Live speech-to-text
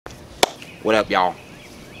What up, y'all?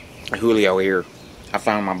 Julio here. I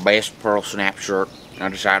found my best pearl snap shirt and I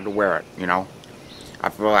decided to wear it, you know. I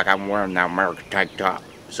feel like I'm wearing that American tank top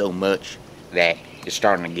so much that it's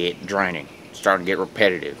starting to get draining. It's starting to get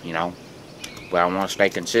repetitive, you know. But I want to stay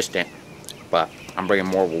consistent. But I'm bringing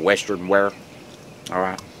more of a Western wear.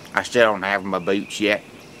 Alright. I still don't have my boots yet.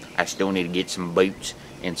 I still need to get some boots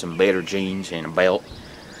and some better jeans and a belt.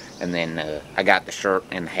 And then I got the shirt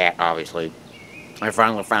and the hat, obviously. I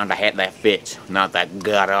finally found a hat that fits. Not that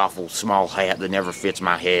god-awful small hat that never fits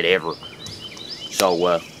my head ever.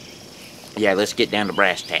 So, yeah, let's get down to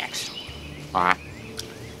brass tacks. Alright.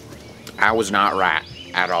 I was not right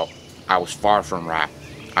at all. I was far from right.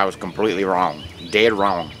 I was completely wrong. Dead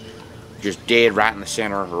wrong. Just dead right in the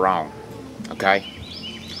center wrong. Okay?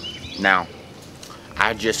 Now,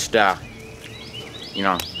 I just, you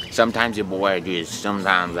know, sometimes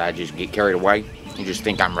I just get carried away and just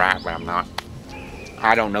think I'm right, but I'm not.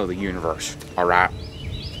 I don't know the universe, alright?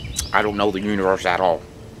 I don't know the universe at all,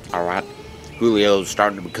 alright? Julio's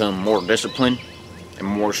starting to become more disciplined and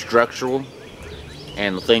more structural,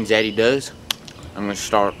 and the things that he does, I'm going to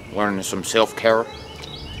start learning some self-care,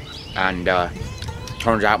 and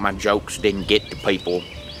turns out my jokes didn't get to people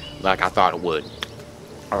like I thought it would.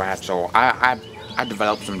 Alright, so I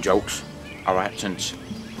developed some jokes, alright, since,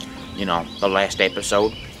 you know, the last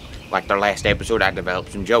episode. Like the last episode, I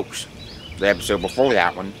developed some jokes. The episode before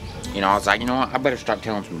that one, you know, I was like, you know what, I better start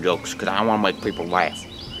telling some jokes because I want to make people laugh.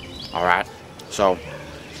 Alright, so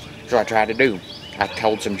I tried to do. I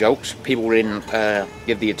told some jokes. People didn't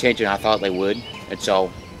give the attention I thought they would, and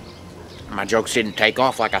so my jokes didn't take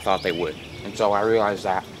off like I thought they would. And so I realized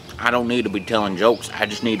that I don't need to be telling jokes. I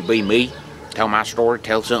just need to be me, tell my story,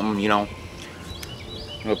 tell something, you know,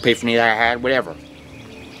 an epiphany that I had, whatever.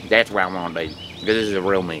 That's what I want to do. Because this is the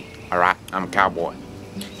real me. Alright, I'm a cowboy.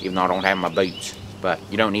 Even though I don't have my boots. But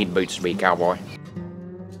you don't need boots to be a cowboy.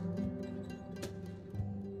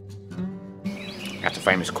 That's a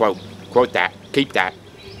famous quote. Quote that. Keep that.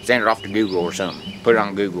 Send it off to Google or something. Put it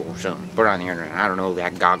on Google or something. Put it on the internet. I don't know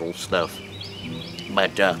that goggle stuff.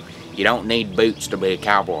 But you don't need boots to be a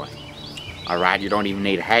cowboy. Alright, you don't even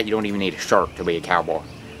need a hat. You don't even need a shirt to be a cowboy.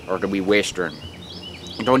 Or to be Western.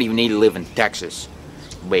 You don't even need to live in Texas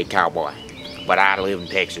to be a cowboy. But I live in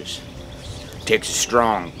Texas. Texas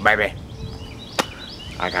strong, baby.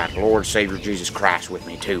 I got Lord Savior Jesus Christ with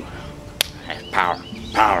me too. That's power.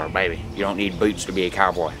 Power, baby. You don't need boots to be a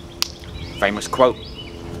cowboy. Famous quote.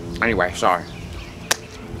 Anyway, sorry.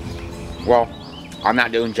 Well, I'm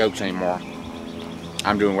not doing jokes anymore.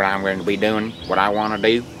 I'm doing what I'm going to be doing, what I want to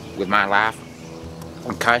do with my life.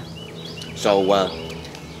 Okay? So,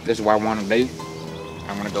 this is what I want to do.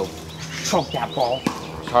 I'm going to go choke that ball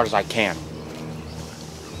as hard as I can.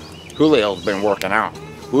 Julio's been working out.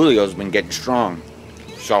 Julio's been getting strong.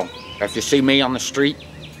 So, if you see me on the street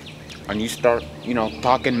and you start, you know,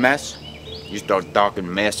 talking mess, you just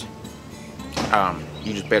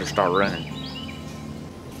better start running.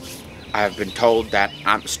 I have been told that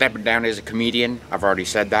I'm stepping down as a comedian. I've already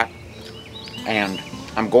said that. And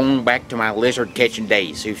I'm going back to my lizard catching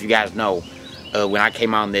days. So if you guys know, when I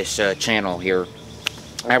came on this channel here,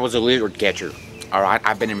 I was a lizard catcher. Alright,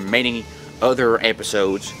 I've been in many other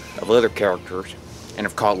episodes of other characters and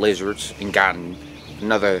have caught lizards and gotten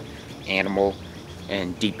another animal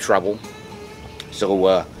in deep trouble.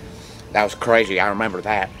 So that was crazy. I remember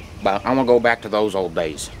that. But I'm gonna go back to those old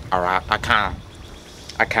days. Alright, I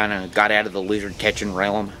kinda got out of the lizard catching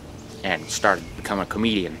realm and started becoming a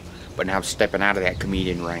comedian. But now I'm stepping out of that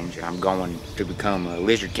comedian range and I'm going to become a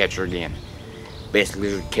lizard catcher again. Best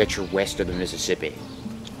lizard catcher west of the Mississippi.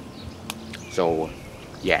 So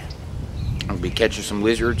yeah, I'm gonna be catching some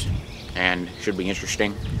lizards and should be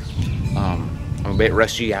interesting. I'm a bit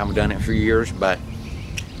rusty. I haven't done it for years, but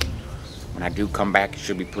when I do come back, it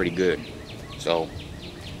should be pretty good. So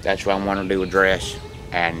that's what I want to do, address.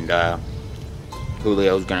 And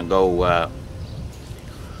Julio's gonna go.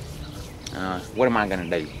 What am I gonna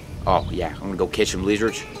do? Oh yeah, I'm gonna go catch some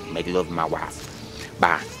lizards, make love to my wife.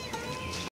 Bye.